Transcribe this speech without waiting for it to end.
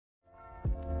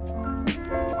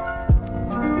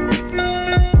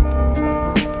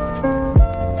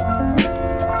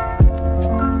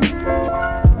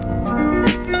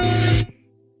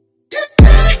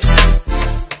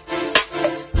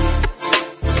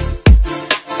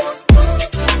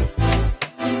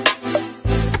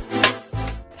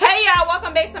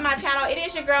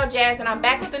girl Jazz, and I'm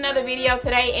back with another video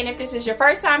today. And if this is your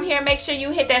first time here, make sure you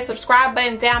hit that subscribe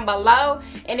button down below.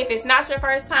 And if it's not your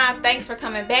first time, thanks for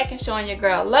coming back and showing your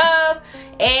girl love.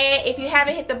 And if you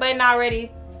haven't hit the button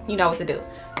already, you know what to do.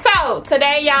 So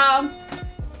today, y'all,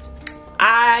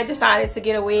 I decided to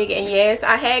get a wig, and yes,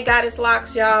 I had goddess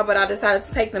locks, y'all, but I decided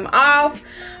to take them off.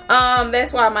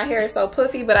 That's why my hair is so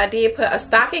puffy, but I did put a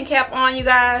stocking cap on, you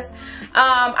guys.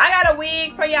 I got a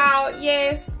wig for y'all.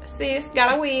 Yes, sis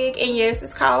got a wig, and yes,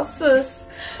 it's called Sis.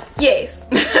 Yes.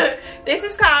 This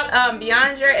is called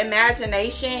Beyond Your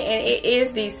Imagination, and it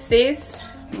is the Sis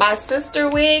by Sister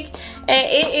wig,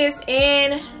 and it is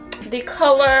in the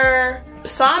color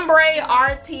Sombre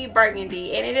RT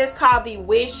Burgundy, and it is called the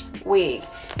Wish wig.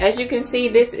 As you can see,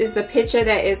 this is the picture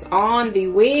that is on the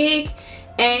wig,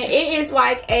 and it is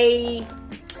like it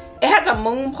has a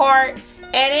moon part,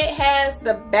 and it has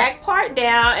the back part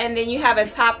down, and then you have a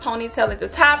top ponytail at the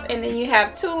top, and then you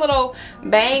have two little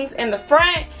bangs in the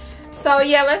front. So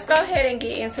yeah, let's go ahead and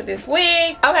get into this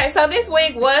wig. Okay, so this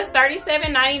wig was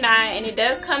 $37.99, and it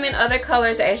does come in other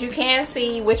colors, as you can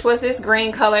see, which was this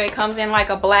green color. It comes in like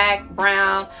a black,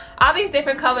 brown, all these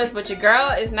different colors, but your girl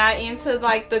is not into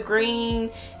like the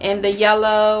green and the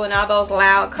yellow and all those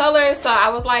loud colors. So I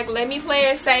was like, let me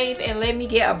play it safe and let me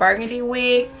get a burgundy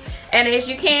wig. And as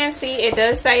you can see, it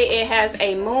does say it has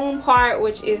a moon part,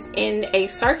 which is in a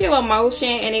circular motion,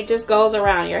 and it just goes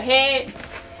around your head.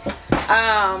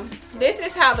 This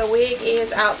is how the wig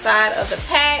is outside of the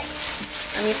pack.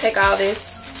 Let me take all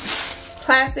this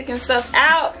plastic and stuff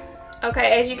out.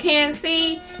 Okay, as you can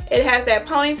see, it has that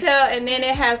ponytail, and then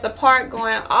it has the part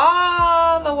going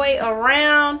all the way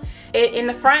around. In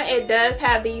the front, it does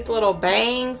have these little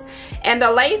bangs, and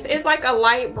the lace is like a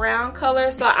light brown color,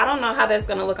 so I don't know how that's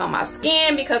gonna look on my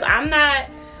skin, because I'm not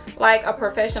like a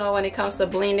professional when it comes to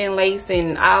blending lace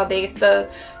and all that stuff.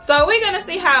 So we're gonna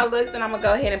see how it looks, and I'm gonna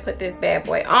go ahead and put this bad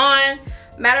boy on.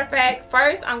 Matter of fact,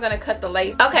 first I'm gonna cut the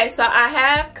lace. Okay, so I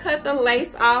have cut the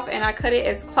lace off, and I cut it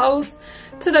as close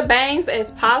to the bangs as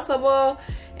possible,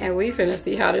 and we finna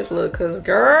see how this look, cause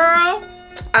girl,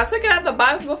 I took it out the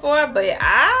box before, but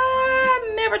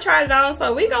I never tried it on,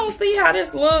 so we gonna see how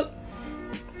this look.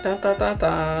 Dun, dun, dun,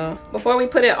 dun. Before we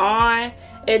put it on,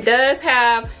 it does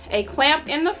have a clamp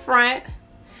in the front,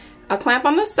 a clamp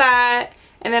on the side,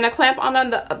 and then a clamp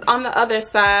on the other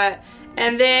side,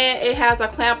 and then it has a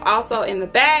clamp also in the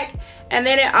back, and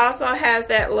then it also has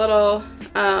that little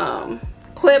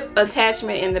clip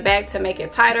attachment in the back to make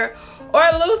it tighter or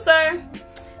looser.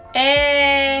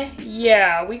 And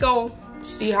yeah, we gonna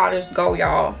see how this go,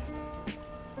 y'all.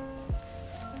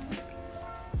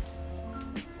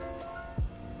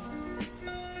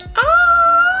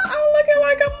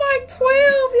 Like I'm like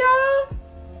 12, y'all.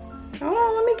 Hold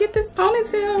on, let me get this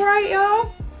ponytail right,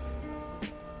 y'all.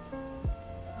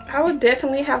 I would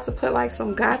definitely have to put like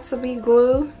some got-to-be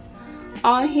glue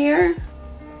on here.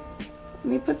 Let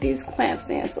me put these clamps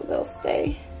in so they'll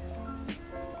stay.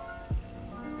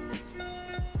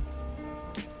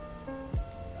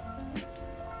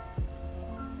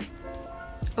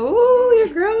 Oh,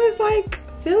 your girl is like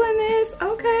feeling this.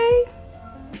 Okay.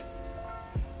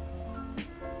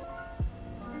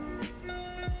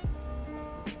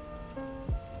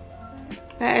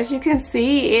 As you can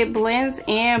see, it blends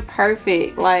in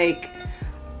perfect. Like,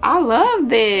 I love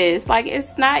this. Like,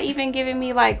 it's not even giving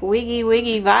me like wiggy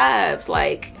vibes.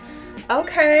 Like,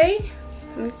 okay,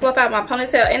 let me flip out my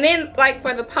ponytail. And then like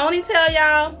for the ponytail,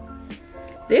 y'all,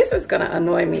 this is gonna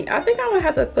annoy me. I think I'm gonna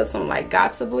have to put some like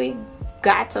got-to-be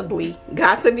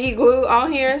glue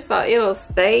on here so it'll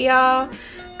stay, y'all,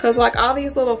 because like all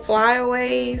these little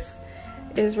flyaways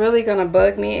is really gonna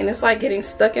bug me, and it's like getting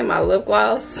stuck in my lip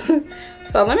gloss.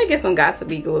 So let me get some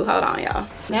got-to-be glue. Hold on, y'all.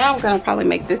 Now I'm gonna probably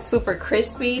make this super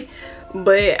crispy,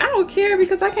 but I don't care,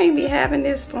 because I can't be having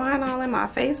this flying all in my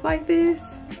face like this.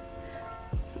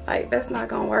 Like, that's not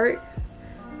gonna work.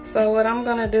 So what I'm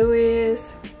gonna do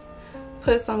is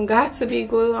put some got-to-be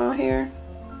glue on here.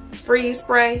 It's freeze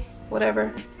spray,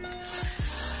 whatever,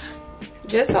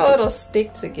 just so it'll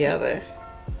stick together,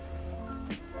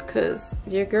 because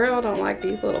your girl don't like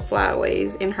these little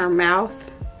flyaways in her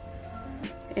mouth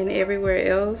and everywhere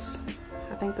else.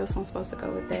 I think this one's supposed to go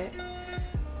with that.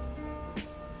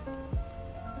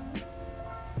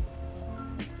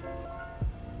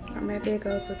 Or maybe it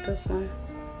goes with this one.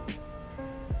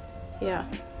 Yeah,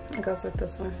 it goes with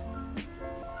this one.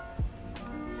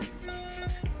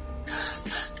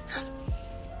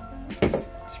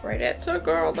 Spray that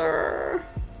together.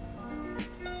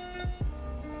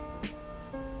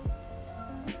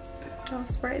 I'll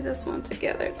spray this one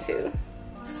together too.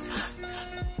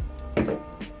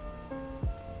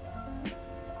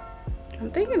 I'm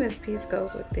thinking this piece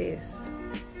goes with this.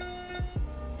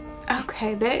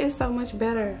 Okay, that is so much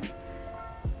better.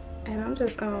 And I'm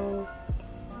just gonna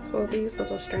pull these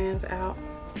little strands out,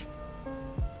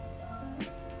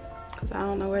 because I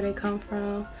don't know where they come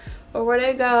from or where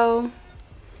they go.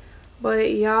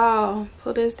 But y'all,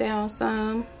 pull this down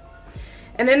some.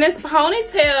 And then this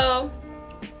ponytail,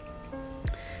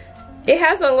 it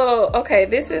has a little, okay,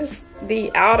 this is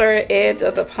the outer edge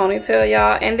of the ponytail,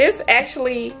 y'all. And this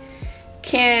actually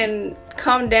can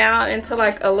come down into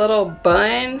like a little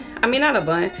bun. I mean, not a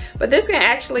bun, but this can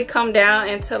actually come down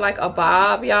into like a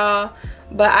bob, y'all.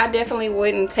 But I definitely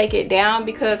wouldn't take it down,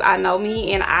 because I know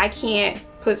me and I can't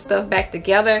put stuff back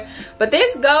together. But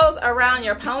this goes around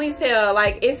your ponytail.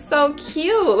 Like, it's so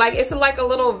cute. Like, it's like a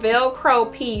little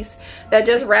Velcro piece that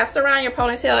just wraps around your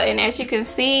ponytail. And as you can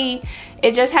see,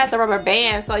 it just has a rubber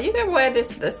band. So you can wear this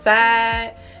to the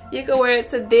side, you can wear it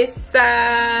to this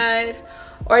side,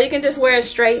 or you can just wear it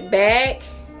straight back.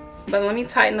 But let me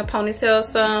tighten the ponytail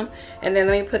some, and then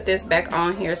let me put this back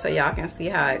on here so y'all can see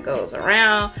how it goes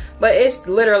around. But it's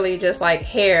literally just like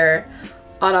hair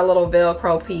on a little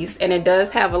Velcro piece, and it does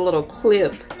have a little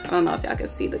clip. I don't know if y'all can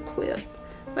see the clip,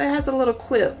 but it has a little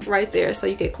clip right there, so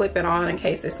you can clip it on in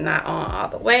case it's not on all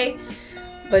the way.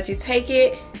 But you take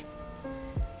it,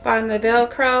 find the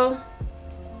Velcro,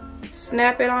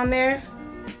 snap it on there,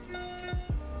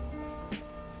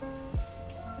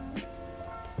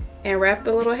 and wrap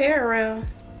the little hair around.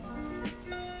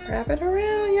 Wrap it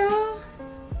around, y'all.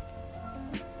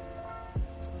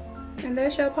 And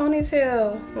there's your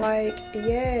ponytail. Like,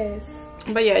 yes.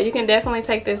 But yeah, you can definitely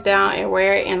take this down and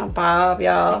wear it in a bob,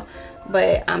 y'all.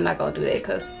 But I'm not gonna do that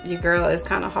because your girl is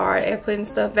kind of hard at putting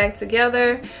stuff back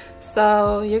together.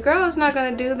 So your girl is not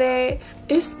gonna do that.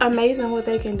 It's amazing what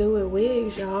they can do with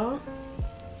wigs, y'all.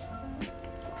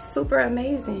 Super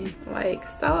amazing. Like,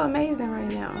 so amazing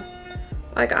right now.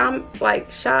 Like, I'm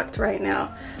like shocked right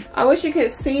now. I wish you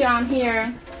could see on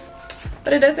here,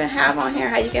 but it doesn't have on here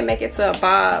how you can make it to a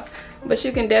bob. But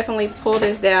you can definitely pull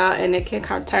this down and it can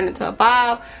kind of turn into a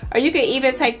bob. Or you can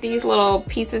even take these little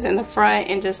pieces in the front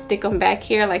and just stick them back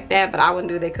here like that. But I wouldn't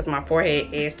do that because my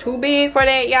forehead is too big for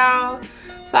that, y'all.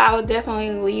 So I would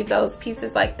definitely leave those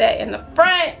pieces like that in the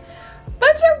front.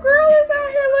 But your girl is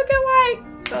out here looking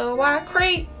like, so why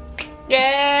creep?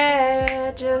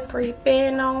 Yeah, just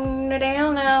creeping on the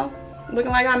down now.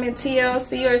 Looking like I'm in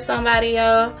TLC or somebody,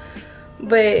 y'all.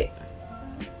 But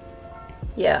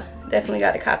yeah, definitely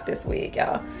got to cop this wig,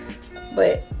 y'all.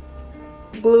 But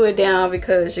glue it down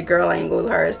because your girl ain't glue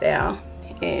hers down,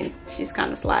 and she's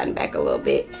kind of sliding back a little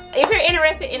bit. If you're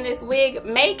interested in this wig,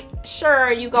 make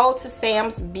sure you go to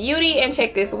Sam's Beauty and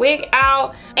check this wig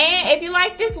out. And if you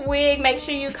like this wig, make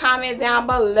sure you comment down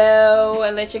below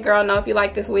and let your girl know if you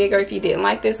like this wig or if you didn't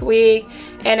like this wig.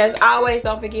 And as always,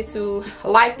 don't forget to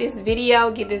like this video,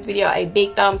 give this video a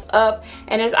big thumbs up,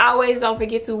 and as always, don't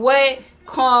forget to what?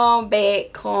 Come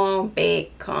back, come back,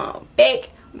 come back.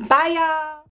 Bye, y'all.